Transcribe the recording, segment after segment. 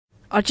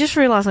I just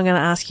realised I'm going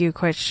to ask you a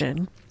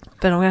question,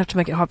 but I'm going to have to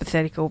make it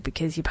hypothetical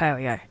because you're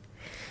paleo.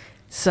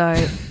 So,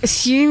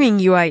 assuming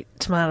you ate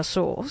tomato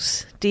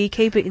sauce, do you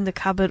keep it in the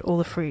cupboard or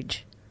the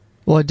fridge?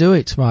 Well, I do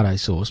eat tomato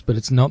sauce, but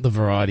it's not the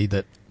variety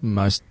that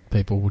most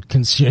people would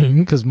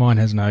consume because mine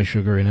has no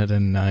sugar in it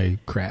and no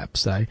crap.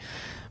 So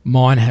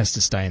mine has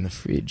to stay in the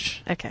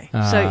fridge. Okay.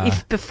 So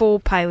if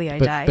before paleo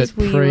days,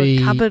 were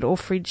you a cupboard or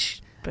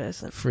fridge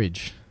person?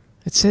 Fridge.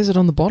 It says it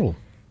on the bottle.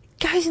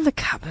 It goes in the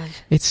cupboard.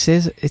 It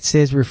says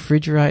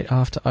refrigerate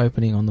after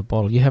opening on the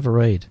bottle. You have a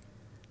read.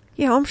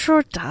 Yeah, I'm sure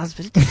it does,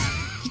 but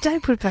you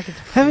don't put it back in the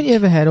fridge. Haven't you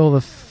ever had all the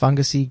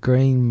fungusy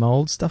green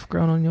mould stuff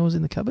growing on yours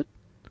in the cupboard?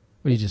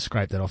 Or you just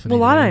scrape that off?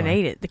 Well, I don't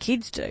eat it. The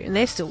kids do, and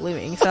they're still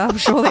living, so I'm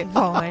sure they're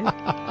fine.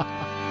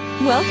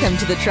 Welcome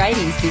to the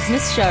Tradies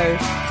Business Show,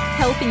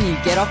 helping you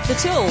get off the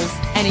tools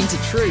and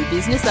into true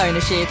business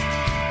ownership,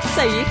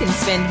 so you can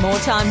spend more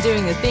time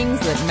doing the things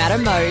that matter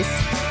most.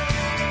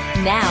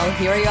 Now,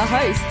 here are your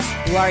hosts,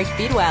 Warwick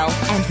Bidwell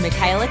and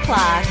Michaela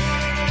Clark.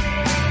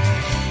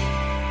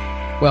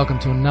 Welcome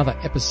to another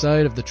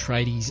episode of the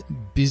Tradies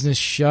Business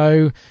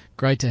Show.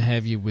 Great to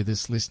have you with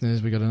us,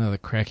 listeners. We've got another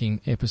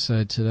cracking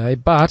episode today.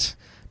 But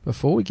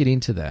before we get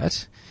into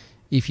that,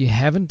 if you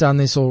haven't done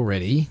this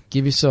already,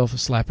 give yourself a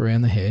slap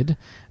around the head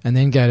and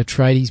then go to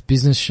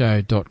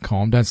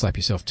tradiesbusinessshow.com. Don't slap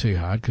yourself too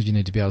hard because you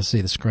need to be able to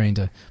see the screen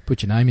to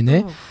put your name in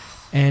there.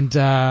 And,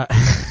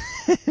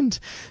 and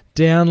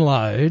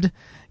download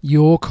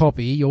your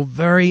copy, your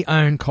very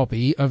own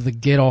copy of the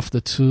Get Off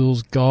the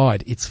Tools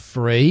Guide. It's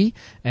free,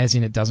 as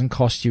in it doesn't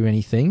cost you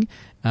anything.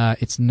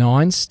 It's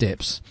 9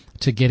 steps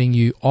to getting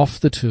you off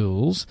the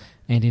tools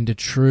and into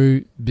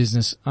true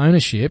business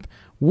ownership,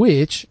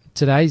 which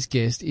today's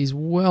guest is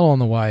well on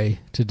the way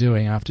to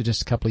doing after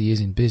just a couple of years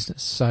in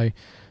business. So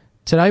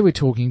today we're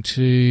talking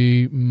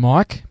to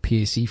Mike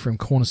Piercey from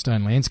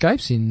Cornerstone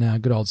Landscapes in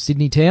good old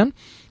Sydney town.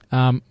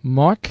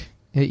 Mike,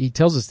 he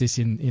tells us this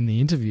in the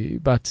interview,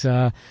 but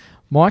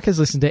Mike has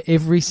listened to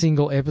every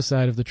single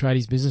episode of the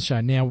Tradies Business Show.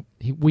 Now,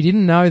 we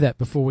didn't know that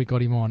before we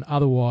got him on.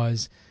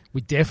 Otherwise,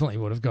 we definitely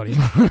would have got him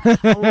on.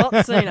 A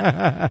lot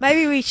sooner.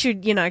 Maybe we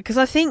should, because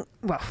I think,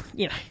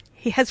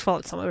 he has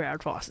followed some of our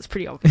advice. It's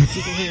pretty obvious.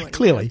 You can hear it.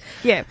 Clearly.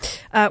 Yeah.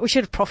 We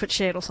should have profit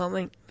shared or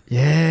something.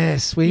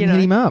 Yes, we didn't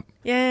hit him up.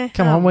 Yeah.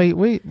 Come on,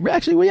 we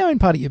own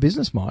part of your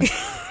business, Mike.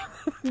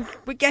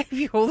 We gave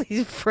you all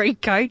these free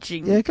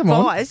coaching on.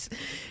 advice.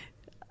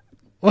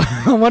 Well,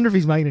 I wonder if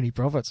he's making any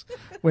profits.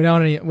 We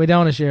don't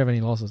want to share of any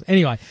losses.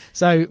 Anyway,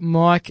 so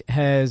Mike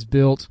has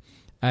built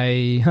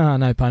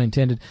no pun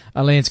intended,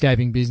 a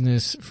landscaping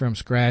business from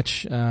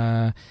scratch.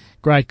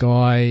 Great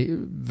guy,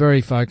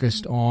 very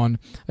focused on,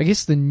 I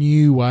guess, the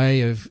new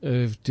way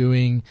of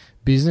doing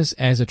business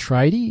as a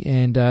tradie.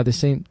 And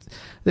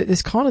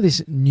there's kind of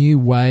this new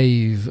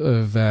wave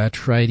of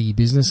tradie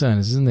business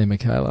owners, isn't there,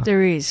 Michaela?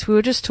 There is. We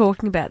were just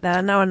talking about that.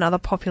 I know another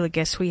popular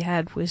guest we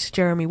had was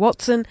Jeremy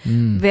Watson.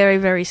 Very,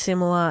 very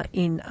similar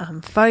in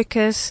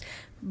focus.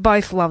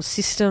 Both love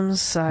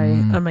systems, so,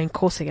 of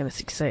course they're going to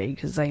succeed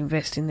because they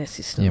invest in their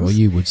systems. Yeah, well,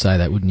 you would say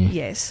that, wouldn't you?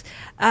 Yes.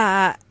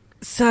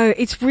 So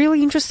it's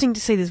really interesting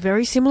to see this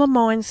very similar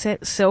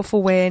mindset,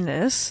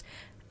 self-awareness,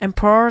 and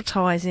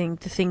prioritising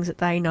the things that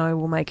they know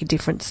will make a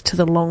difference to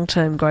the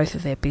long-term growth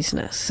of their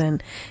business.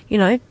 And,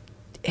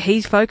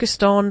 he's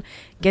focused on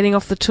getting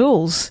off the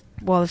tools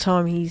by the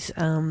time he's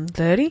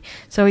 30.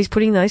 So he's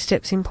putting those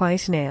steps in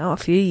place now, a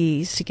few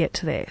years to get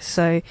to there.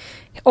 So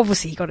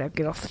obviously he got to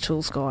get off the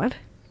tools guide.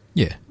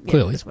 Yeah,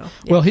 clearly. As well.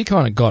 Yeah. Well, he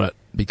kind of got it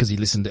because he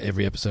listened to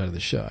every episode of the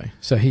show.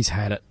 So he's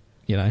had it,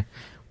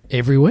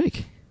 every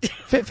week.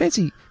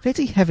 Fancy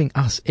having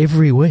us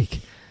every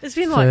week. It's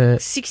been like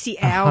 60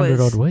 hours.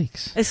 100 odd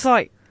weeks. It's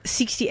like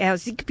 60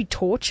 hours. It could be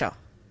torture.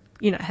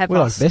 Have we're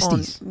us like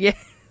besties. on. Yeah,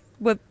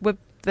 we're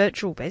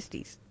virtual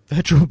besties.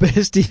 Virtual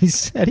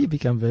besties. How do you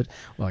become Well,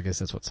 I guess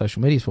that's what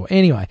social media's for.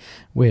 Anyway,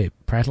 we're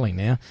prattling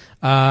now.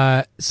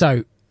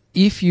 So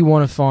if you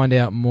want to find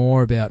out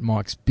more about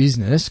Mike's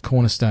business,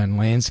 Cornerstone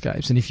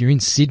Landscapes, and if you're in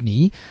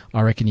Sydney,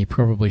 I reckon you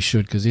probably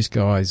should because this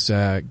guy's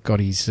got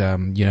his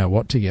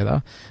you-know-what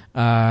together,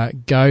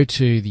 go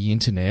to the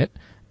internet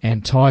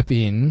and type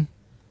in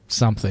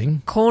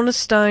something.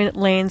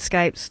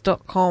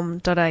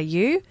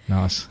 cornerstonelandscapes.com.au.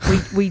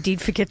 Nice. We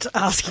did forget to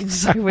ask him,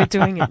 so we're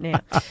doing it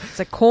now.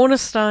 So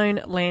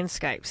Cornerstone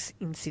Landscapes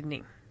in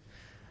Sydney.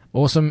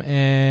 Awesome,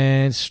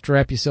 and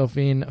strap yourself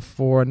in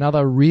for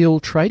another real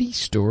tradie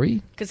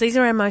story. Because these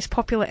are our most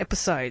popular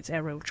episodes,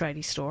 our real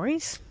tradie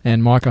stories.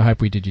 And Mike, I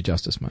hope we did you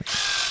justice, mate.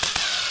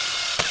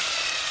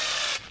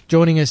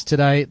 Joining us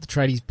today at the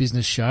Tradies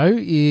Business Show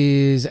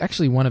is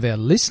actually one of our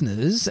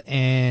listeners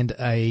and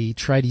a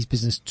Tradies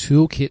Business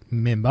Toolkit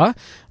member.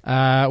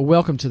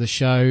 Welcome to the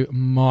show,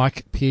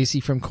 Mike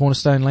Piercey from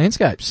Cornerstone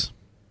Landscapes.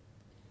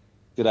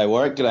 G'day,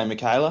 Warwick. G'day,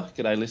 Michaela.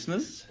 G'day,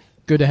 listeners.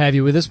 Good to have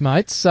you with us,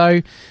 mate.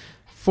 So,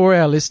 For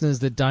our listeners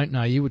that don't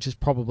know you, which is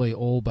probably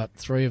all but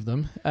 3 of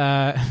them,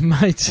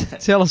 mate,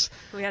 tell us.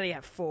 We only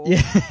have 4.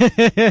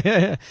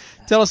 Yeah.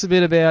 Tell us a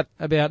bit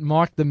about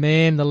Mike, the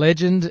man, the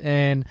legend,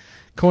 and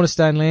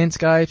Cornerstone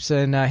Landscapes,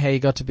 and how you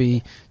got to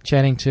be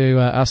chatting to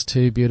us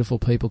 2 beautiful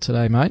people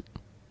today, mate.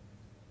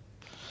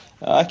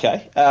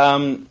 Okay.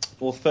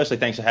 Well, firstly,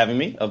 thanks for having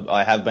me.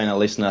 I have been a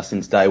listener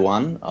since day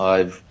one.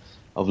 I've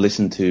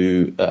listened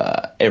to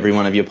every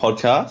one of your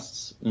podcasts.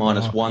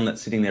 Minus one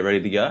that's sitting there ready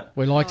to go.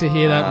 We like to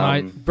hear that,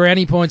 mate.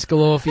 Brownie points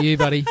galore for you,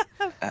 buddy.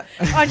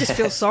 I just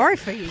feel sorry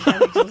for you.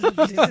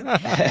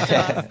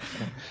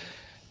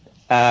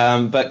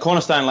 But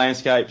Cornerstone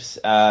Landscapes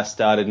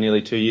started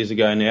nearly 2 years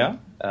ago now.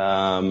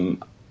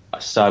 I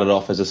started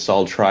off as a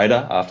sole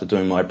trader after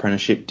doing my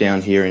apprenticeship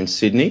down here in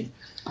Sydney.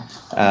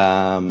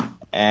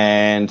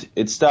 And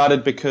it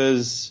started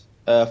because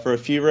for a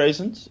few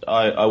reasons.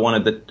 I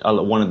wanted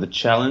the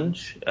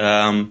challenge.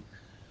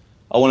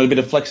 I wanted a bit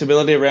of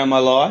flexibility around my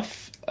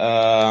life,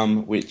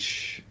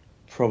 which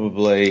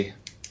probably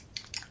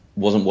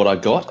wasn't what I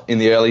got in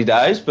the early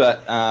days,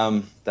 but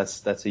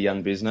that's a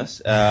young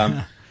business.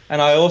 And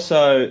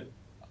the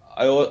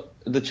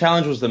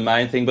challenge was the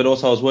main thing, but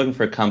also I was working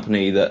for a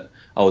company that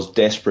I was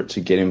desperate to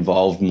get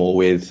involved more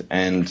with,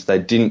 and they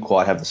didn't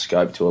quite have the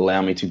scope to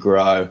allow me to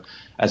grow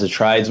as a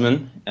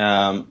tradesman.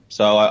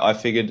 So I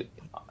figured,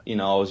 I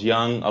was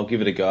young, I'll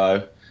give it a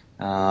go.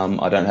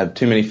 I don't have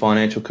too many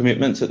financial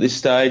commitments at this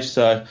stage,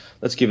 so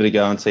let's give it a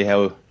go and see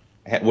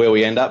where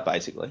we end up,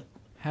 basically.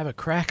 Have a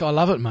crack. I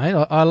love it, mate.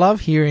 I love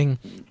hearing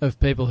of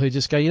people who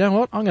just go, you know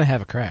what, I'm going to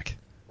have a crack.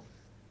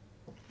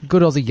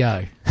 Good Aussie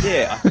go.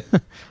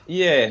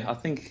 Yeah, I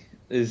think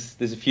there's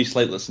a few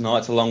sleepless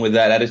nights along with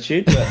that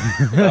attitude,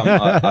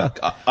 but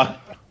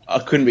I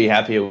couldn't be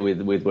happier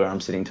with where I'm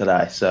sitting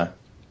today. So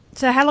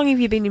how long have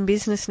you been in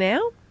business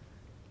now?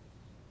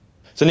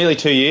 So nearly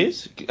 2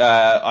 years.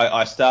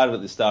 I started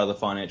at the start of the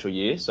financial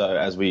year, so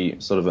as we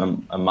sort of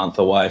a month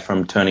away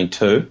from turning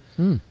 2.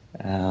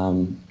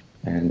 And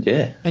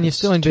yeah. And you're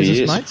still in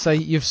business, mate, so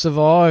you've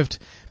survived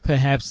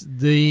perhaps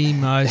the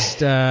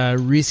most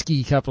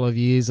risky couple of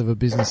years of a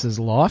business's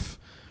life.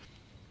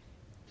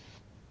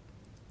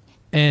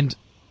 And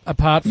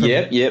apart from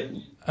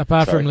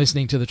from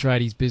listening to the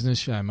Tradies Business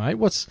Show, mate,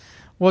 what's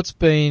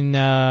been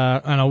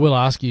and I will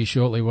ask you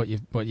shortly what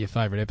your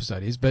favourite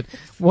episode is, but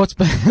what's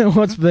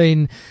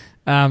been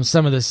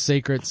some of the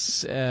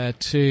secrets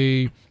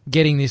to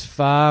getting this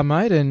far,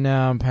 mate, and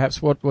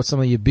perhaps what's some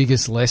of your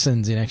biggest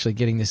lessons in actually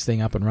getting this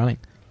thing up and running?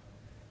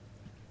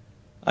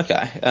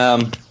 Okay,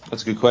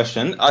 that's a good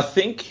question. I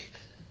think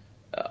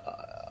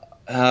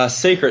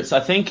secrets. I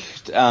think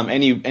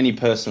any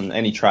person,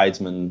 any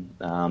tradesman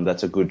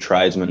that's a good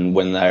tradesman,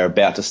 when they're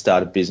about to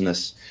start a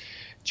business,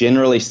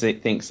 generally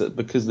thinks that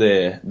because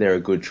they're a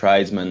good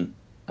tradesman,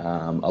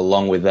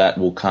 along with that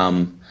will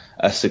come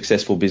a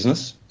successful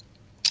business,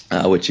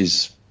 which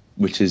is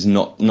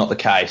not the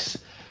case.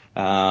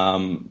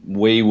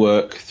 We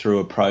work through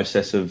a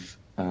process of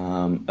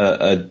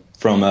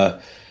from a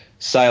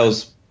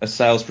sales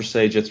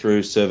procedure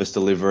through service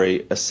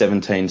delivery, a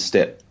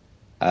 17-step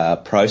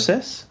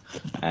process,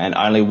 and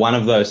only one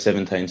of those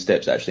 17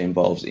 steps actually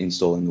involves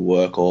installing the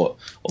work or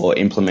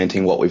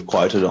implementing what we've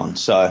quoted on.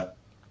 So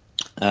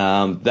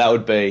that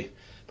would be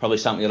probably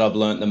something that I've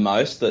learnt the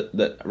most,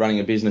 that running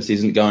a business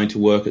isn't going to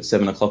work at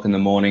 7 o'clock in the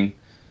morning,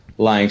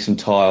 laying some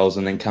tiles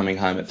and then coming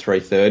home at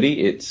 3:30.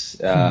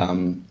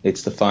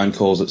 It's the phone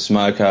calls at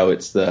Smoko,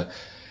 it's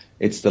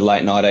the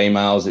late night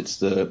emails, it's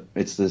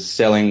the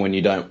selling when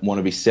you don't want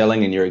to be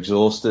selling and you're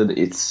exhausted.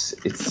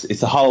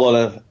 It's a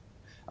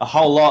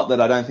whole lot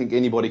that I don't think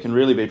anybody can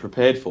really be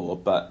prepared for,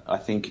 but I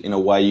think in a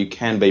way you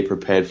can be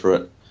prepared for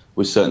it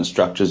with certain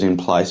structures in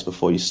place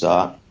before you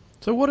start.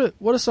 So what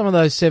are some of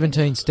those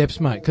 17 steps,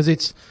 mate? Because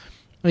it's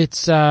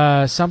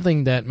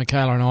something that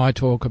Michaela and I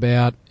talk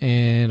about,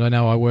 and I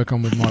know I work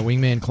on with my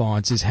wingman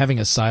clients, is having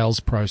a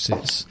sales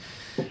process.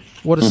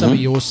 What are some of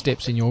your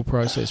steps in your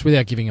process,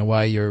 without giving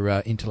away your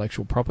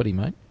intellectual property,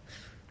 mate?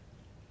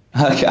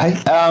 Okay.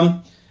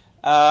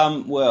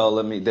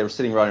 Well, they're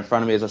sitting right in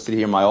front of me as I sit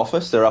here in my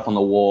office. They're up on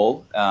the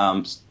wall.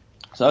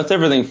 So it's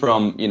everything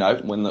from,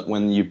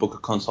 when you book a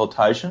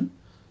consultation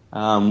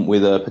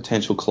with a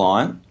potential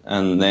client,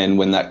 and then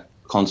when that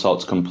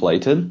consult's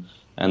completed,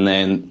 and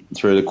then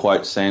through the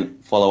quote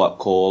sent, follow-up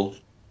call,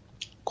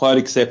 quote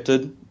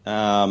accepted,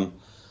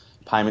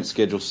 payment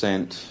schedule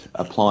sent,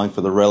 applying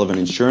for the relevant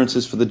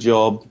insurances for the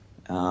job,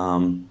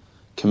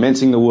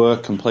 commencing the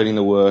work, completing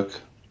the work,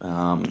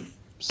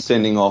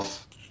 sending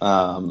off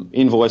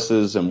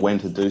invoices and when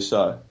to do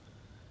so.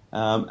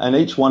 And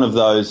each one of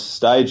those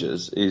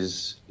stages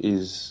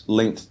is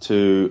linked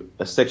to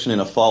a section in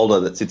a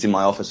folder that sits in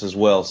my office as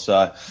well.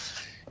 So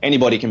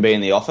anybody can be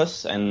in the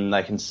office and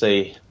they can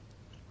see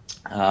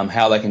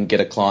how they can get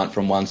a client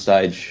from one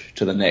stage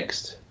to the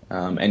next.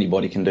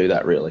 Anybody can do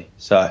that, really.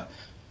 So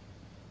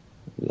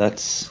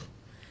that's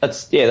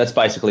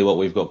basically what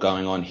we've got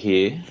going on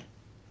here.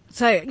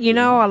 So,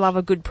 I love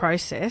a good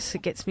process.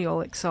 It gets me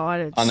all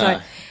excited. I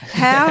know.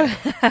 How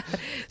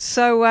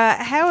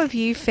have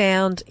you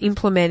found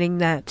implementing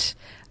that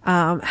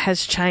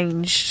has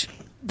changed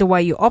the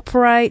way you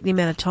operate, the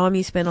amount of time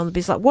you spend on the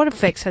business? Like, what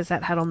effects has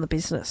that had on the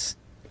business?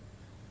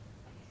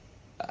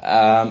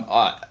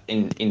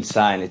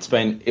 Insane.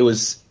 It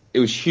was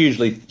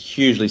hugely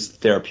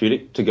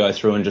therapeutic to go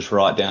through and just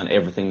write down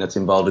everything that's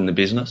involved in the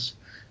business.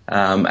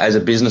 As a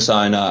business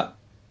owner,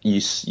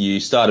 you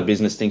start a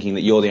business thinking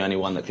that you're the only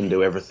one that can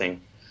do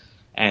everything.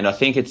 And I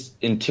think it's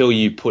until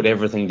you put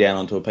everything down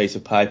onto a piece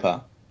of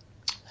paper,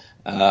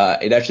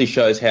 it actually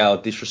shows how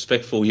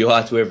disrespectful you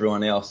are to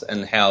everyone else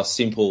and how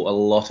simple a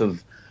lot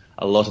of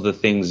the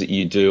things that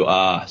you do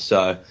are.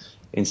 So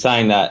in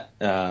saying that,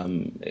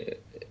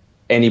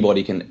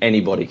 anybody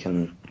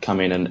can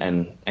come in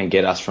and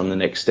get us from the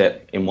next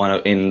step in one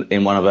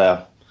of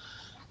our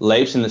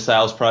leaps in the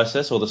sales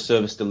process or the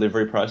service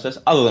delivery process,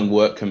 other than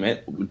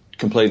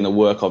completing the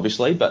work,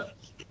 obviously, but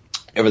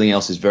everything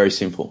else is very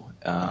simple.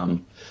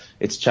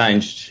 It's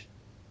changed.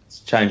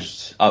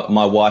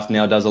 My wife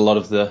now does a lot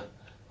of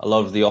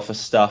the office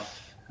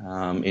stuff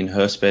in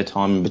her spare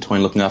time in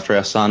between looking after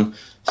our son.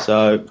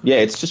 So yeah,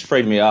 it's just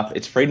freed me up.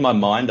 It's freed my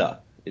mind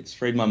up. It's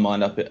freed my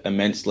mind up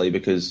immensely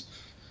because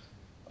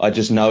I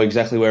just know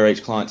exactly where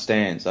each client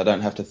stands. I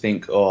don't have to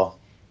think,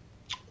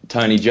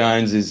 Tony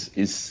Jones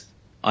is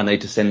I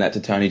need to send that to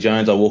Tony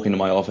Jones. I walk into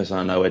my office and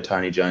I know where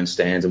Tony Jones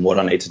stands and what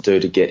I need to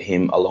do to get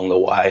him along the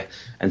way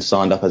and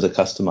signed up as a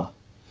customer.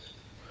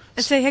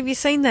 And so have you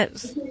seen that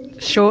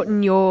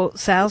shorten your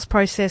sales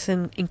process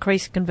and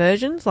increase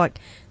conversions? Like,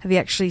 have you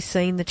actually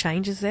seen the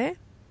changes there?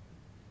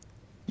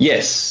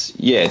 Yes,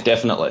 yeah,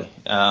 definitely.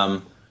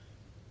 I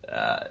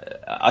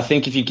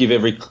think if you give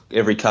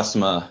every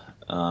customer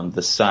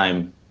the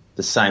same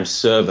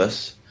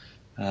service,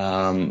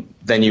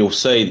 then you'll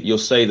see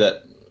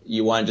that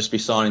you won't just be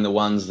signing the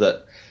ones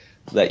that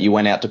you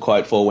went out to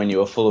quote for when you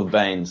were full of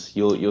beans.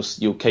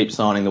 You'll keep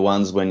signing the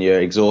ones when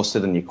you're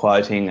exhausted and you're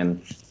quoting,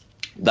 and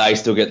they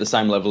still get the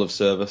same level of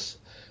service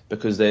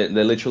because they're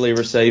literally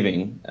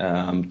receiving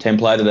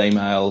templated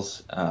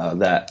emails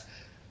that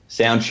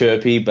sound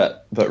chirpy,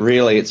 but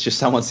really it's just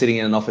someone sitting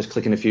in an office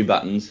clicking a few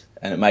buttons,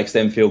 and it makes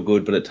them feel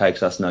good, but it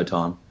takes us no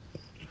time.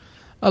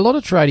 A lot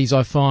of tradies,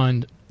 I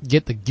find,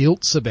 get the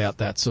guilts about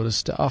that sort of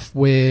stuff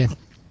where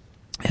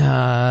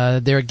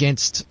they're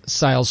against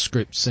sales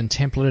scripts and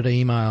templated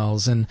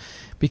emails, and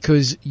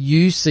because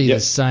you see the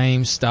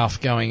same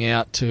stuff going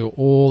out to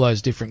all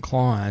those different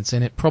clients,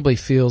 and it probably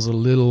feels a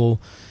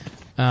little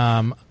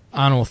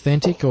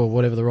unauthentic or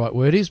whatever the right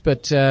word is.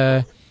 But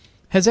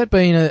has that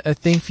been a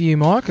thing for you,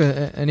 Mike?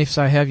 And if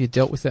so, how have you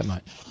dealt with that,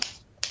 mate?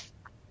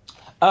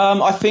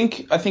 I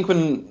think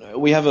when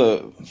we have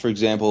for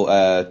example,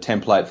 a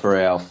template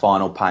for our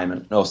final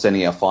payment or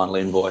sending our final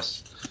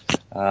invoice,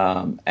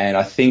 and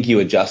I think you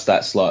adjust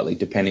that slightly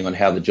depending on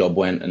how the job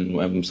went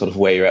and sort of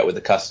where you're at with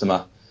the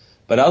customer.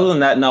 But other than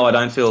that, no, I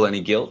don't feel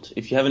any guilt.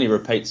 If you have any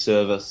repeat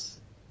service,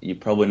 you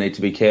probably need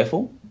to be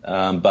careful.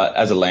 But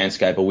as a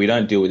landscaper, we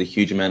don't deal with a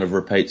huge amount of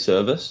repeat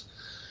service.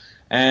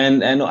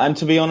 And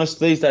to be honest,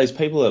 these days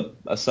people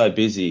are so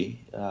busy.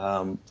 They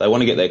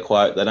want to get their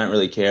quote. They don't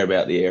really care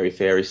about the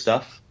airy-fairy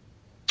stuff.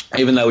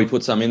 Even though we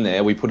put some in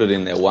there, we put it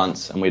in there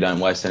once, and we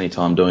don't waste any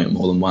time doing it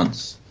more than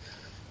once.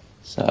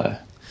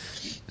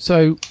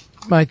 So,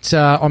 mate,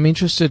 I'm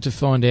interested to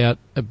find out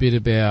a bit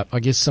about, I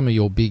guess, some of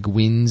your big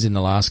wins in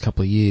the last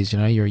couple of years. You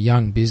know, you're a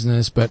young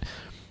business, but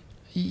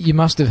you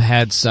must have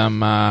had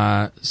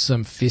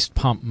some fist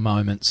pump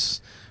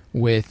moments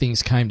where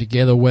things came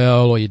together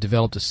well, or you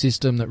developed a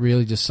system that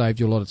really just saved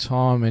you a lot of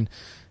time. And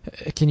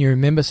can you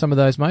remember some of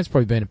those, mate? It's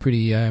probably been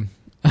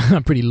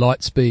a pretty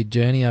light speed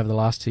journey over the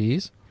last 2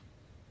 years.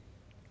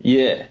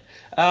 Yeah,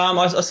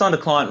 I signed a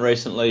client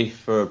recently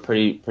for a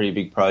pretty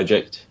big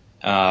project,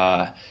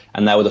 and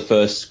they were the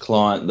first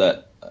client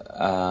that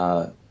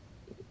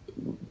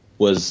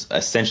was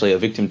essentially a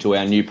victim to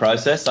our new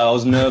process. So I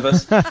was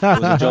nervous. It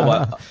was a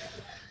job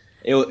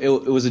it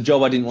was a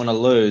job I didn't want to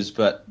lose,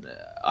 but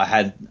I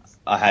had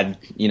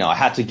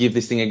to give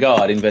this thing a go.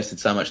 I'd invested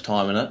so much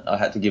time in it. I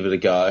had to give it a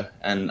go,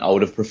 and I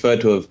would have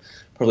preferred to have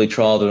probably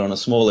trialled it on a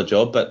smaller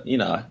job, but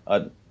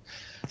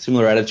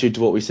similar attitude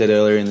to what we said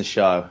earlier in the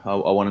show.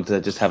 I wanted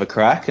to just have a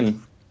crack,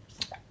 and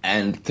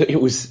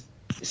it was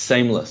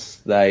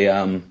seamless. They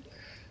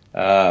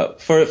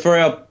for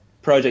our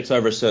projects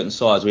over a certain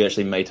size, we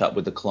actually meet up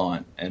with the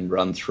client and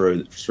run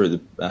through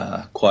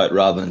the quote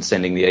rather than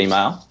sending the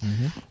email.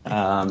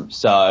 Mm-hmm.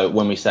 So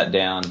when we sat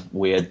down,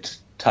 we had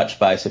touched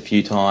base a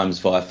few times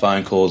via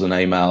phone calls and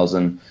emails,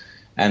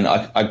 and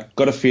I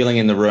got a feeling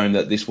in the room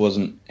that this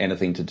wasn't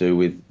anything to do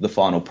with the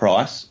final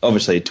price.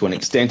 Obviously, to an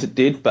extent it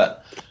did,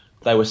 but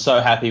they were so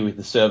happy with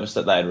the service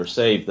that they had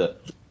received that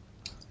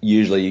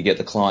usually you get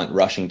the client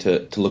rushing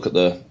to look at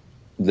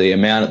the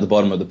amount at the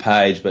bottom of the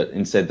page, but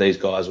instead these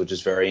guys were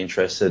just very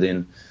interested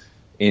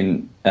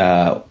in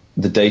the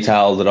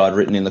detail that I'd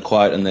written in the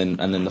quote, and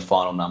then the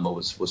final number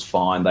was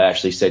fine. They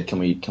actually said, can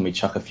we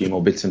chuck a few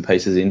more bits and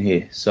pieces in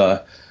here?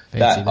 So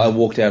I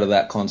walked out of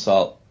that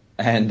consult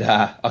and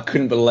I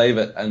couldn't believe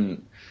it.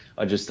 And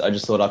I just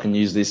thought I can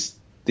use this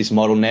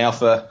model now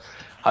for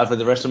hopefully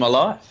the rest of my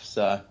life.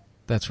 So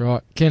that's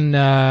right. Can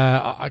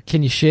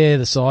you share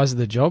the size of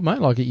the job, mate?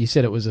 Like you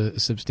said, it was a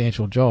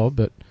substantial job,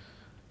 but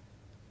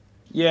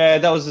yeah,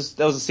 that was a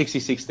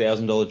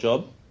 $66,000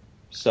 job.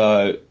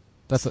 So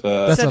that's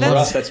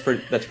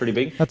pretty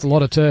big. That's a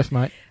lot of turf,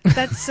 mate.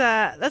 That's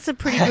a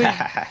pretty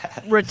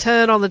good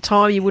return on the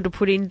time you would have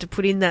put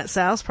in that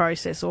sales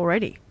process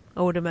already,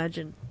 I would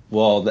imagine.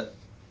 Well,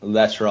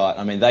 that's right.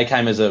 I mean, they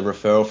came as a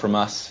referral from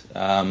us,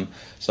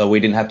 so we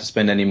didn't have to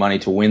spend any money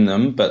to win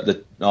them.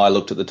 But I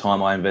looked at the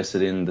time I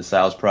invested in the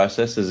sales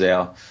process as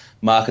our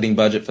marketing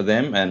budget for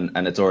them,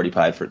 and it's already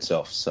paid for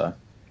itself. So,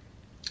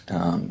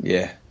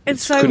 yeah,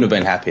 couldn't have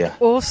been happier.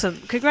 Awesome.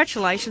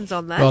 Congratulations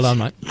on that. Well done,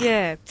 mate.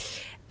 Yeah.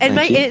 And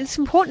mate, it's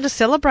important to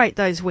celebrate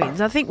those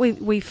wins. I think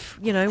we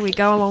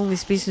go along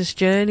this business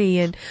journey,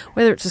 and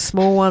whether it's a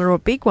small one or a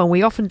big one,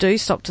 we often do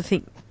stop to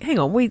think, hang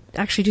on, we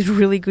actually did a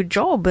really good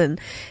job, and,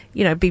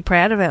 be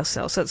proud of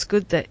ourselves. So it's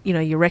good that,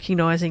 you're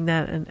recognising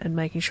that and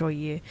making sure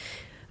you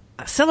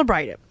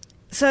celebrate it.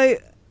 So,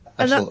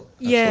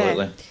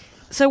 Absolutely.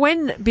 So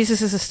when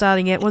businesses are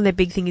starting out, one of their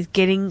big things is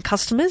getting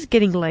customers,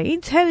 getting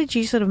leads. How did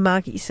you sort of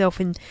market yourself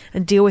and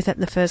deal with that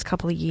in the first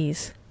couple of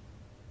years?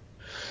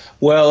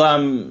 Well,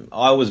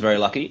 I was very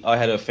lucky. I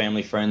had a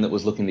family friend that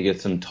was looking to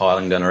get some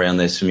tiling done around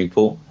their swimming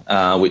pool,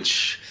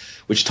 which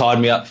tied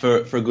me up for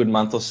a good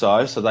month or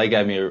so. So they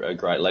gave me a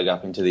great leg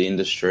up into the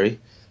industry.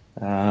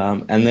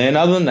 And then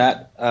other than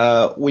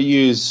that, we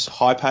use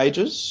high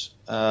pages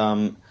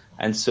and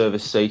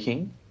service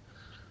seeking.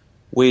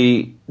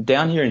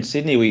 Down here in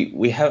Sydney,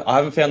 I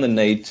haven't found the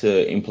need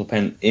to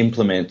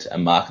implement a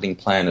marketing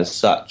plan as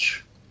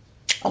such.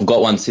 I've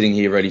got one sitting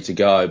here ready to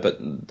go,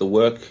 but the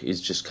work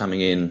is just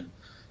coming in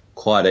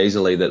quite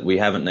easily that we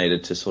haven't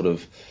needed to sort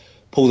of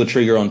pull the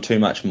trigger on too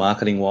much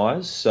marketing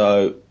wise.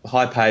 So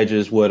high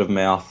pages, word of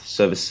mouth,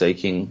 service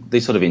seeking,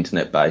 these sort of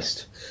internet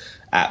based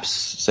apps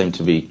seem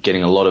to be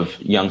getting a lot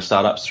of young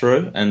startups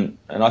through, and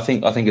I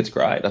think it's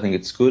great. I think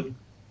it's good.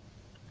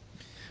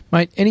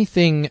 Mate,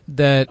 anything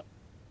that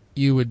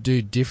you would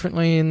do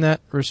differently in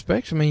that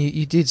respect? I mean,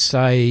 you did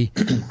say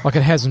like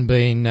it hasn't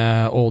been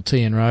all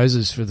tea and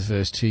roses for the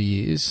first 2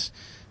 years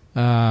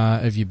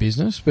of your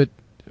business, but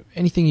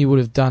anything you would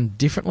have done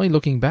differently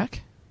looking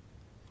back?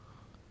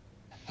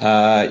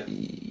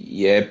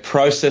 Yeah,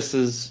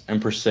 processes and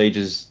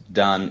procedures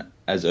done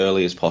as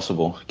early as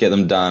possible. Get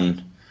them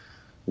done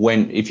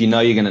if you know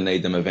you're going to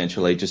need them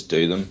eventually, just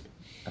do them.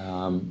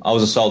 I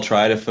was a sole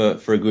trader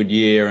for a good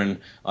year, and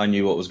I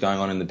knew what was going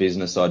on in the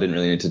business, so I didn't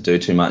really need to do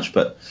too much.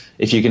 But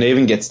if you can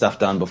even get stuff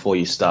done before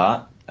you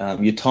start,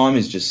 your time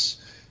is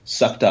just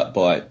sucked up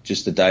by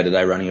just the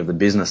day-to-day running of the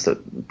business, that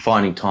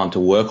finding time to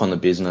work on the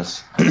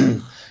business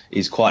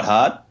is quite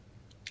hard.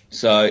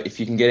 So if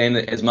you can get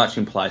as much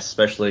in place,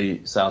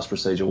 especially sales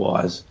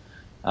procedure-wise,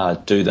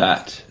 do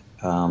that.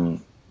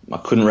 I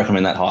couldn't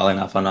recommend that highly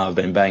enough. I know I've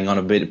been banging on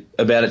a bit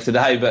about it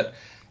today, but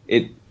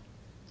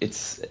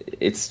it's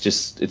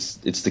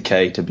the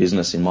key to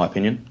business, in my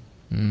opinion.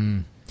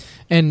 Mm.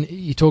 And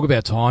you talk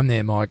about time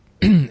there, Mike,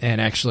 and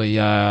actually,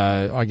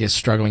 I guess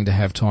struggling to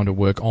have time to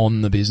work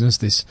on the business.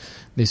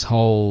 This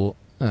whole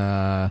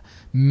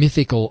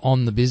mythical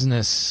on the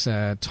business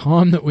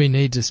time that we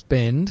need to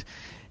spend.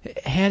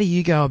 How do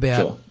you go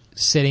about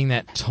setting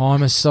that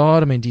time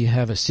aside? I mean, do you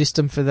have a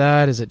system for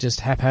that? Is it just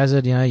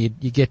haphazard? You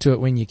get to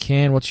it when you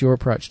can. What's your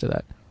approach to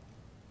that?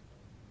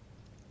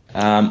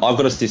 I've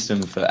got a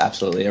system for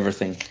absolutely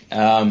everything.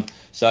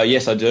 So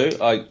yes, I do.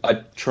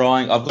 I've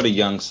got a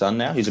young son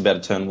now. He's about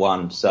to turn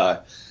 1.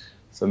 So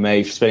for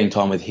me, spending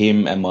time with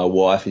him and my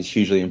wife is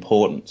hugely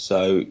important.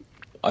 So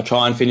I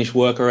try and finish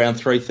work around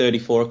 3:30,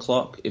 4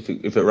 o'clock. If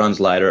it runs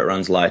later, it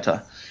runs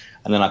later.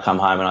 And then I come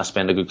home and I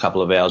spend a good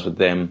couple of hours with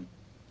them,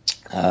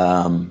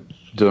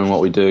 doing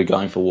what we do,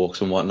 going for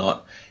walks and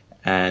whatnot.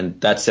 And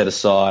that's set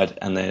aside,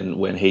 and then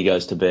when he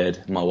goes to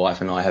bed, my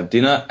wife and I have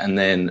dinner, and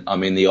then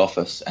I'm in the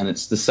office, and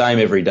it's the same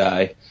every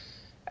day.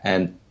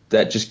 And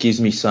that just gives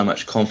me so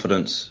much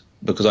confidence,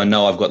 because I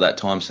know I've got that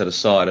time set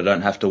aside. I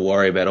don't have to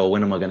worry about,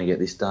 when am I going to get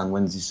this done?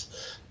 When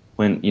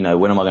am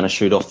I going to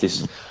shoot off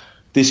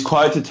this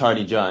quote to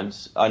Tony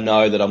Jones? I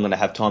know that I'm going to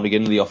have time to get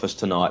into the office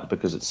tonight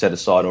because it's set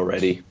aside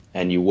already,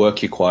 and you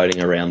work your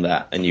quoting around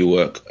that, and you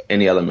work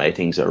any other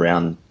meetings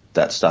around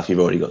that stuff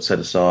you've already got set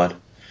aside.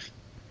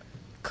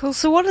 Cool.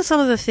 So what are some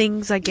of the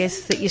things, I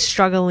guess, that you're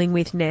struggling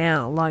with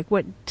now? Like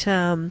what, is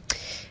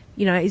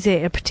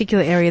there a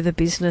particular area of the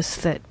business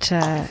that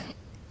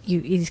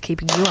is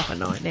keeping you up at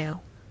night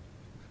now?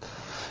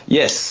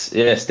 Yes,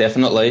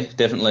 definitely.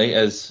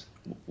 As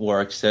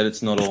Warwick said,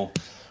 it's not all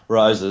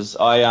roses.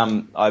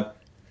 I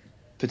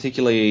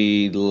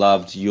particularly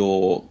loved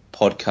your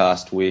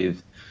podcast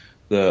with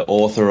the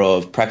author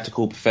of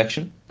Practical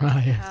Perfection.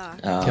 Oh, yeah.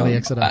 Kelly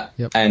Exeter.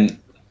 Yep. And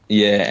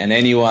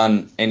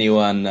anyone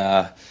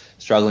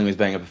struggling with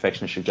being a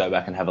perfectionist should go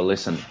back and have a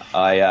listen.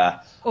 I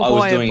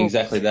was doing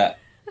exactly that.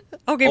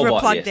 I'll give her a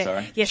plug there.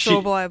 Sorry. Yes,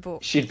 or buy a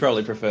book. She'd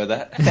probably prefer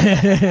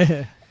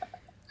that.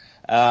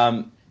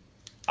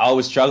 I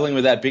was struggling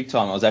with that big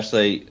time. I was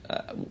actually,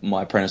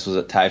 my apprentice was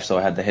at TAFE, so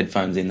I had the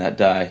headphones in that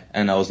day,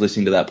 and I was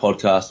listening to that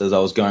podcast as I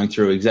was going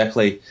through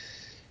exactly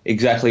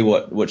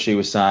what she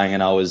was saying,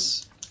 and I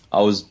was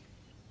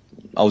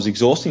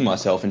exhausting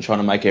myself and trying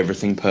to make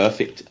everything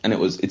perfect, and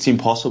it's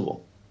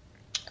impossible.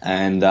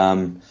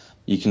 And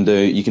you can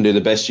do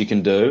the best you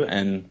can do,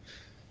 and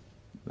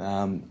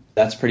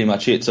that's pretty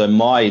much it. So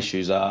my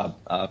issues are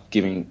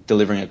delivering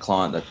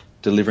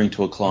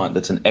to a client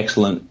that's an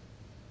excellent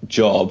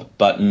job,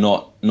 but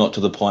not to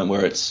the point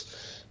where it's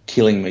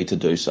killing me to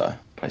do so,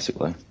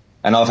 basically.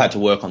 And I've had to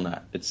work on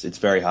that. It's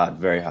very hard,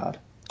 very hard.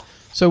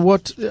 So I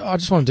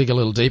just want to dig a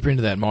little deeper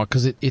into that, Mike,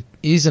 because it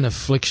is an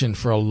affliction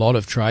for a lot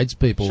of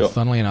tradespeople, Sure.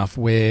 funnily enough,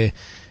 where,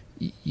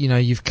 you know,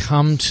 you've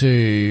come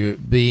to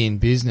be in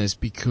business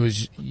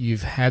because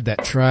you've had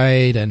that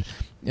trade, and,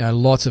 you know,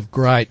 lots of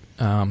great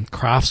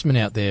craftsmen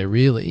out there,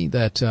 really,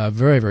 that are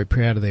very, very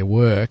proud of their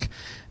work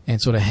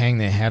and sort of hang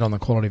their hat on the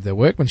quality of their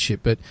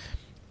workmanship. But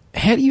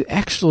how do you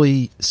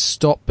actually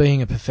stop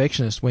being a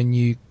perfectionist when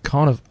you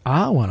kind of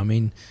are one? I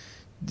mean,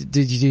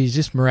 did you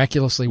just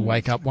miraculously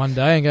wake up one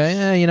day and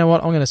go, you know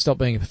what, I'm going to stop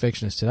being a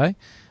perfectionist today?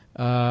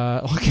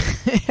 How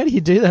do you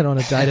do that on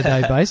a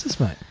day-to-day basis,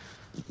 mate?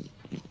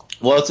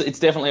 Well, it's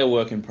definitely a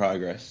work in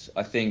progress.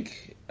 I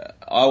think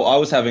I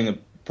was having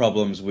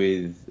problems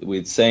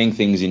with seeing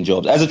things in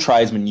jobs. As a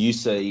tradesman, you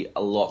see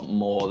a lot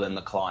more than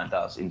the client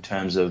does in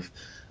terms of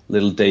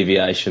little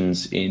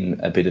deviations in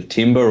a bit of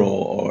timber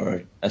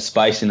or a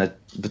space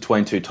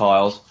between two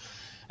tiles.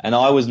 And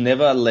I was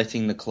never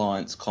letting the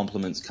client's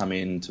compliments come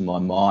into my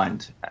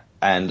mind.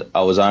 And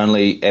I was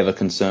only ever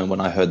concerned when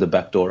I heard the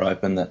back door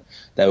open that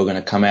they were going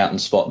to come out and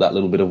spot that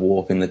little bit of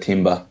warp in the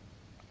timber.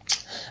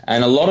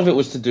 And a lot of it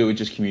was to do with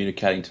just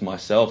communicating to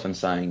myself and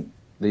saying,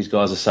 these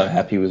guys are so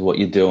happy with what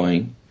you're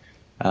doing.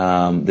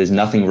 There's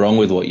nothing wrong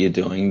with what you're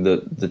doing.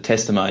 The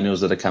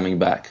testimonials that are coming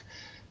back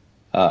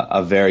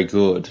are very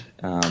good.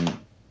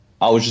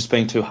 I was just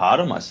being too hard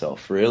on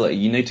myself, really.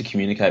 You need to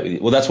communicate with you.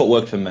 Well, that's what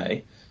worked for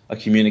me. I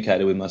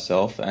communicated with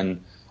myself,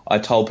 and I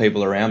told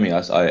people around me.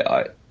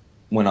 I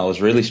when I was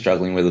really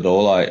struggling with it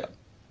all, I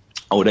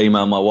would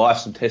email my wife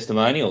some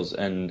testimonials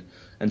and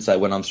say,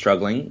 when I'm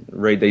struggling,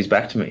 read these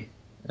back to me,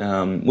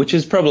 which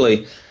is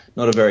probably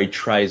not a very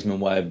tradesman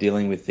way of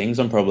dealing with things.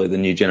 I'm probably the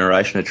new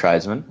generation of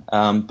tradesmen,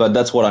 but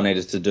that's what I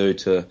needed to do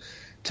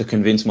to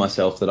convince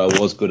myself that I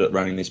was good at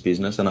running this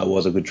business and I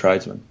was a good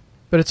tradesman.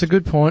 But it's a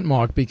good point,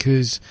 Mike,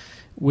 because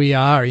we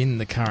are in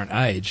the current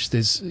age.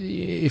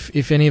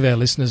 If any of our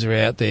listeners are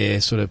out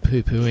there sort of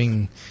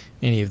poo-pooing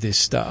any of this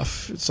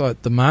stuff, it's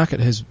like the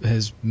market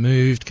has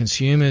moved.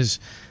 Consumers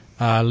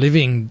are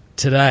living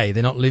today.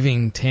 They're not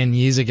living 10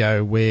 years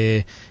ago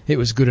where it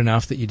was good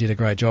enough that you did a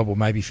great job, or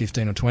maybe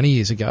 15 or 20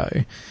 years ago.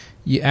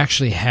 You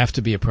actually have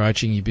to be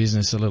approaching your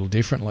business a little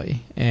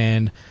differently.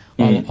 And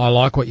I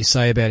like what you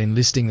say about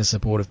enlisting the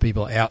support of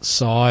people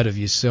outside of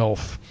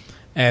yourself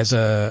as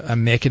a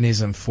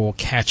mechanism for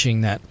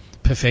catching that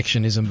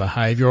perfectionism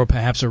behaviour, or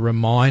perhaps a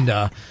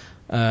reminder.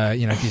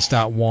 If you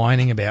start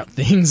whining about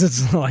things,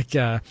 it's like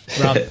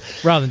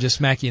rather than just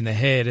smack you in the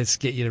head, it's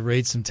get you to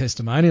read some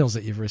testimonials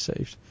that you've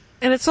received.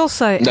 And it's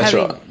also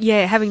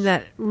having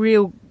that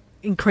real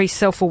increased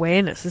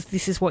self-awareness.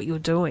 This is what you're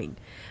doing.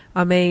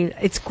 I mean,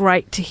 it's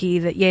great to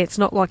hear that, it's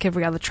not like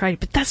every other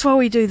trade, but that's why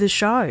we do the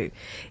show,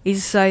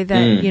 is so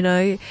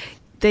that,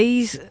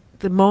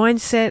 the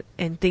mindset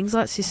and things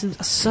like systems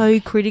are so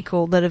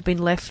critical that have been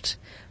left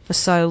for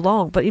so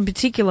long. But in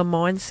particular,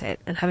 mindset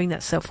and having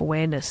that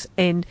self-awareness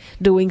and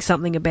doing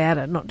something about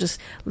it, not just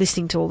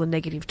listening to all the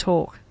negative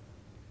talk.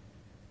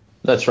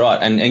 That's right.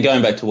 And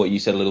going back to what you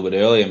said a little bit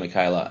earlier,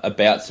 Michaela,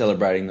 about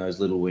celebrating those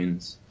little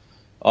wins.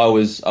 I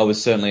was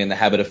certainly in the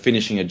habit of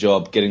finishing a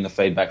job, getting the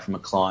feedback from a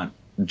client,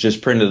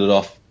 just printed it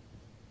off,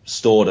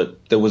 stored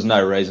it. There was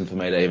no reason for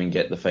me to even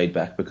get the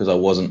feedback because I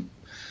wasn't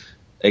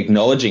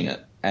acknowledging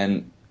it,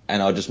 and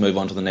I'd just move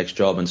on to the next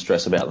job and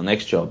stress about the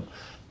next job.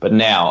 But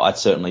now I'd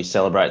certainly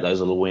celebrate those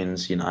little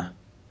wins, even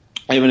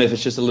if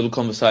it's just a little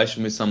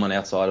conversation with someone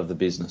outside of the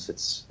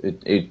business.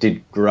 It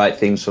did great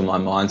things for my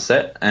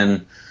mindset,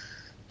 and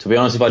to be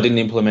honest, if I didn't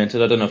implement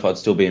it, I don't know if I'd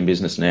still be in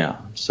business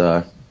now.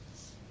 So,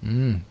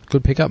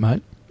 good pickup,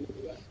 mate.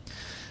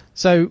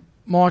 So,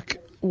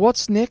 Mike,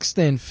 what's next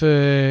then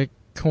for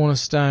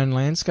Cornerstone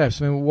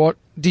Landscapes? I mean, what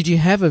did you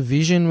have a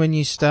vision when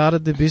you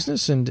started the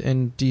business,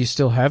 and do you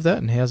still have that,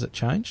 and how's it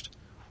changed?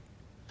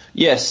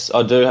 Yes,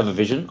 I do have a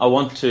vision. I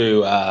want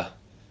to,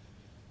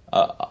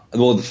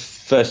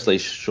 firstly,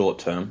 short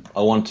term,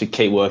 I want to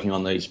keep working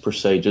on these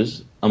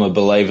procedures. I'm a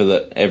believer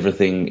that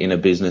everything in a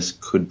business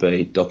could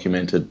be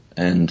documented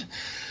and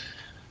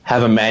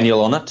have a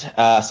manual on it.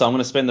 So I'm going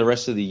to spend the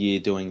rest of the year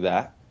doing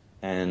that,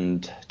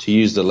 and to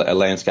use a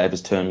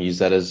landscaper's term, use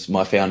that as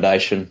my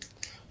foundation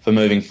for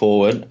moving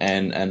forward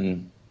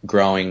and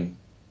growing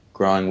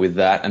with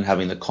that, and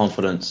having the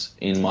confidence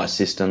in my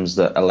systems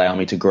that allow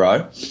me to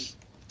grow.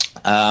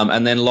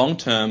 And then long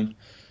term,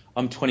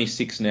 I'm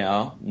 26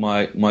 now.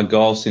 My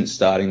goal since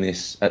starting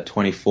this at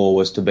 24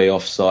 was to be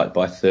off site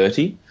by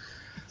 30.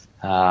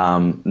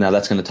 Now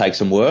that's going to take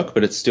some work,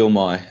 but it's still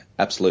my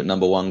absolute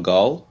number one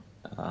goal.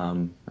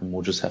 And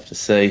we'll just have to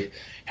see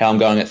how I'm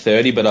going at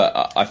 30.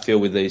 But I feel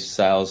with these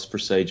sales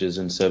procedures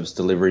and service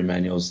delivery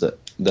manuals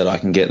that I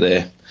can get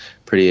there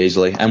pretty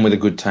easily, and with a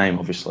good team.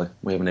 Obviously,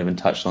 we haven't even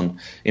touched on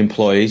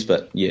employees,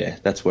 but yeah,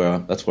 that's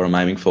where I'm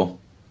aiming for.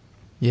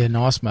 Yeah,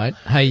 nice, mate.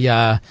 Hey,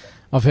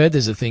 I've heard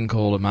there's a thing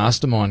called a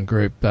mastermind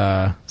group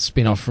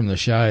spin-off from the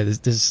show.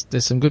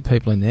 There's some good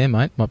people in there,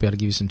 mate. Might be able to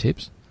give you some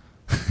tips.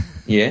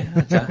 Yeah,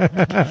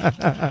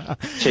 okay.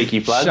 Cheeky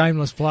plug.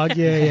 Shameless plug,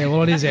 yeah.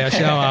 Well, it is our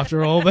show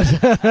after all, but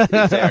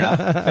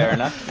fair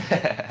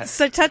enough.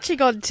 So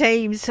touching on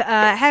teams,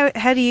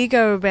 how do you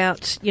go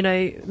about,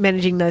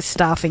 managing those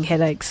staffing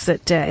headaches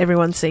that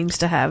everyone seems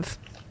to have?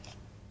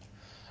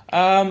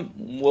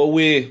 Well,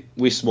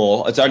 we're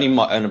small. It's only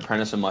an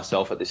apprentice and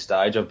myself at this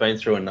stage. I've been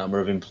through a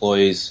number of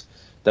employees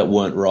that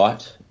weren't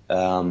right.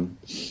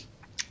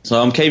 So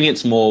I'm keeping it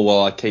small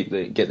while I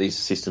get these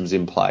systems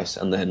in place,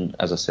 and then,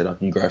 as I said, I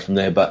can grow from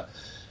there. But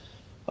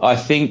I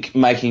think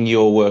making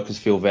your workers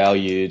feel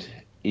valued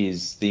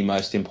is the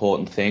most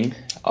important thing.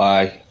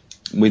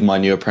 With my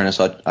new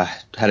apprentice, I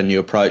had a new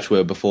approach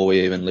where before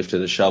we even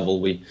lifted a shovel,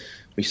 we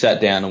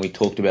sat down and we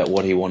talked about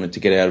what he wanted to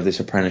get out of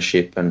this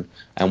apprenticeship and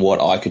what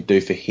I could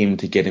do for him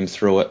to get him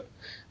through it.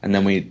 And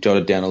then we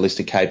jotted down a list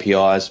of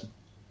KPIs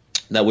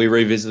that we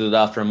revisited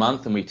after a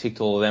month, and we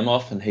ticked all of them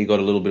off, and he got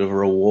a little bit of a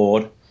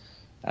reward.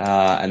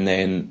 And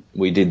then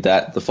we did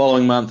that the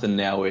following month, and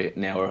now we're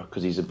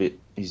because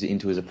he's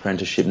into his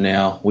apprenticeship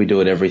now. We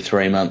do it every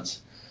 3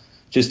 months,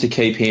 just to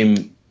keep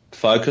him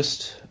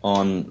focused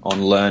on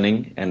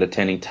learning and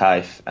attending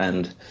TAFE,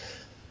 and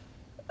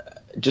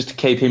just to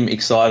keep him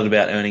excited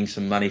about earning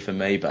some money for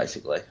me.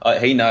 Basically,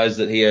 he knows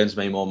that he earns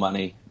me more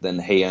money than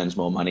he earns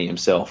more money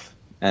himself,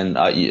 and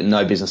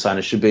no business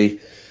owner should be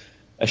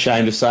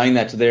ashamed of saying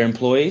that to their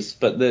employees,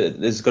 but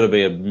there's got to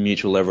be a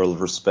mutual level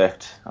of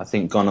respect. I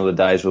think gone are the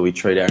days where we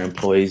treat our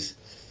employees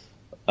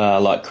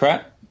like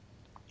crap,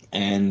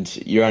 and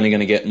you're only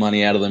going to get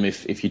money out of them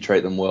if you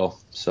treat them well.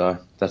 So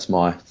that's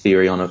my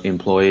theory on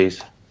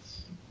employees.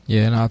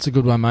 Yeah, no, it's a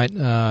good one, mate.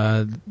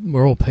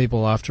 We're all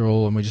people after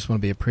all, and we just want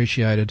to be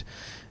appreciated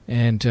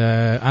and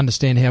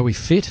understand how we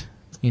fit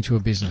into a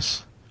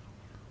business.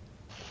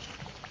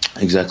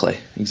 Exactly.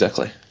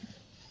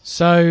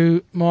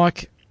 So,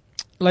 Mike,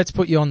 let's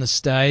put you on the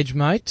stage,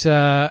 mate.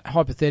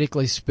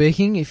 Hypothetically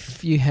speaking,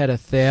 if you had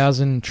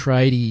 1,000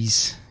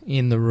 tradies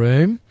in the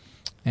room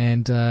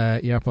and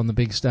you're up on the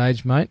big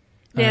stage, mate.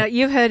 Now,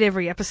 you've heard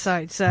every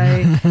episode, so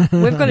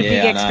we've got a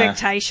big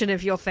expectation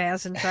of your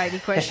 1,000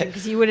 tradie question,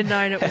 because you would have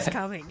known it was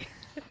coming.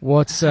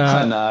 What's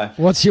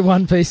your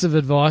one piece of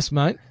advice,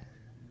 mate?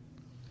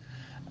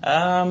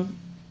 Can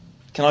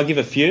I give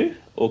a few?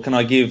 Or can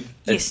I give...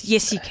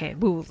 Yes, you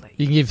can. You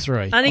can give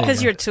 3. Only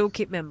because you're a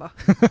toolkit member.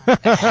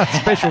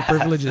 Special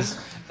privileges.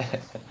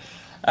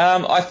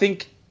 I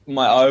think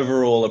my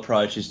overall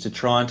approach is to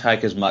try and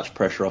take as much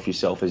pressure off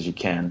yourself as you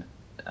can.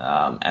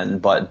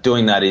 And by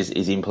doing that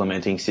is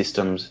implementing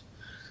systems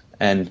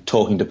and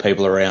talking to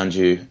people around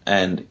you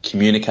and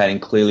communicating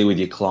clearly with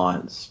your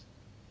clients.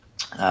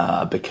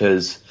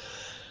 Because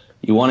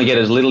you want to get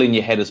as little in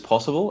your head as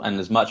possible and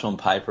as much on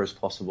paper as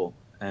possible.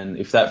 And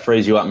if that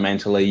frees you up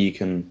mentally, you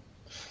can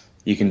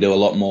do a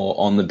lot more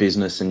on the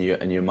business, and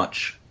you're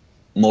much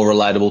more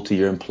relatable to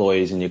your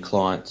employees and your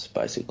clients,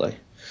 basically.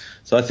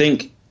 So I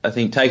think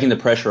taking the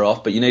pressure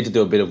off, but you need to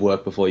do a bit of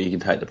work before you can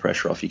take the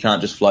pressure off. You can't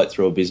just float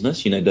through a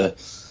business. You need to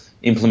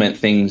implement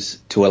things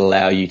to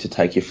allow you to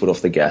take your foot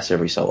off the gas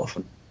every so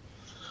often.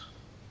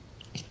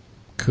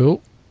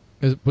 Cool.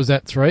 Was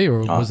that 3 or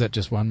was that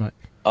just 1, mate?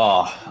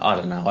 Oh, I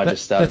don't know. I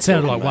just started. That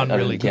sounded like one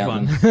really good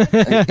one.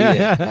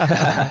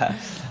 Yeah.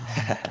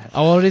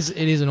 Oh, well, it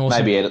is an awesome.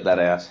 Maybe edit that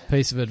out.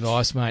 Piece of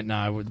advice, mate.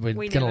 No, we're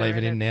going to leave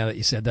it in now that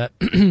you said that.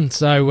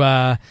 So,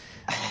 yeah,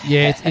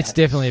 it's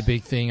definitely a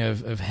big thing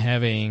of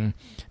having.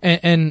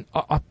 And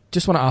I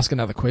just want to ask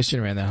another question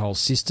around that whole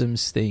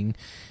systems thing.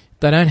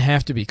 They don't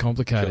have to be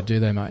complicated, Sure. do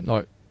they, mate?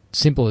 Like,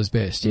 simple is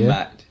best,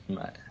 yeah?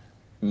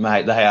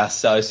 Mate, they are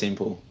so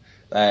simple.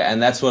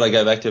 And that's what I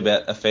go back to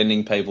about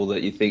offending people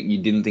that you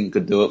didn't think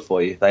could do it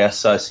for you. They are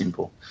so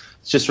simple.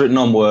 It's just written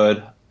on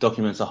Word.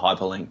 Documents are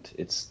hyperlinked.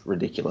 It's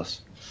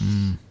ridiculous.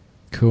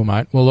 Cool,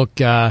 mate. Well, look,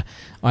 I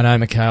know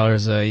Michaela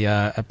is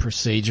a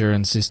procedure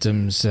and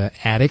systems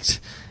addict,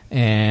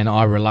 and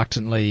I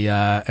reluctantly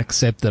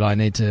accept that I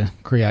need to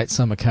create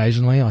some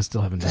occasionally. I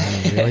still haven't done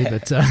any, really,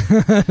 but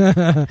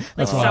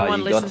that's why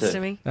someone listens to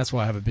me. That's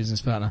why I have a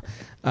business partner.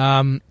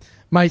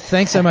 Mate,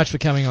 thanks so much for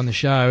coming on the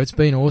show. It's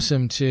been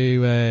awesome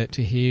to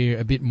hear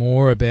a bit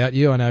more about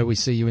you. I know we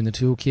see you in the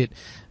toolkit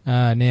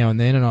now and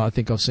then, and I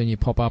think I've seen you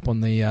pop up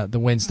on the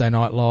Wednesday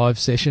night live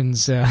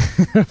sessions for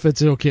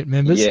toolkit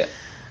members. Yeah,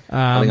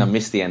 I think I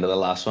missed the end of the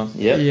last one.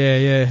 Yeah,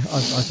 yeah. I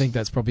think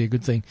that's probably a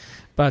good thing.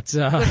 But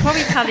we're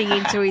probably cutting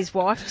into his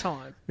wife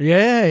time.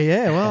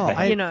 Yeah. Well,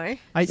 8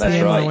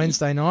 p.m. on a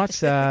Wednesday night.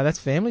 That's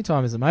family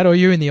time, isn't it, mate? Or are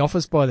you in the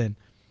office by then?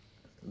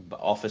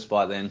 Office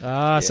by then.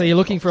 So you're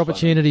looking for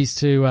opportunities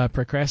to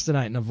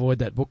procrastinate and avoid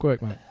that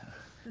bookwork, mate.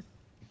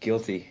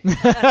 Guilty.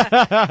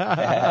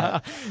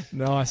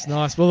 Nice.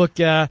 Well, look,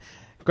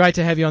 great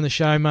to have you on the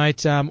show,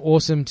 mate.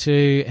 Awesome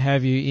to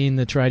have you in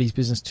the Tradies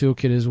Business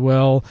Toolkit as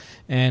well,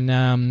 and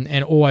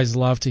always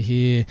love to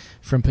hear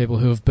from people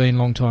who have been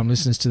long-time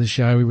listeners to the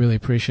show. We really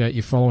appreciate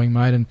you following,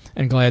 mate,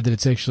 and glad that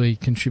it's actually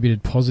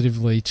contributed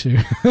positively to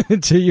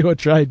to your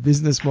trade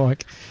business,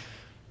 Mike.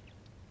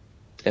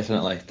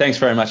 Definitely. Thanks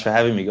very much for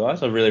having me,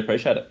 guys. I really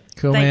appreciate it.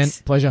 Cool, Thanks.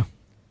 man. Pleasure.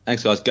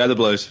 Thanks, guys. Go the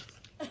Blues.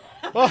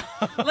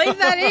 Leave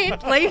that in.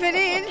 Leave it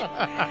in.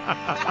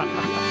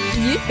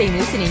 You've been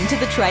listening to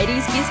the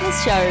Tradies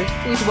Business Show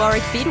with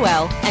Warwick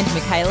Bidwell and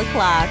Michaela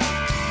Clark.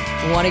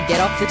 Want to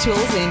get off the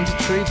tools and into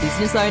true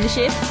business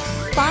ownership?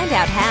 Find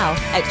out how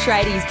at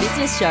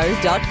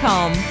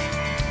tradiesbusinessshow.com.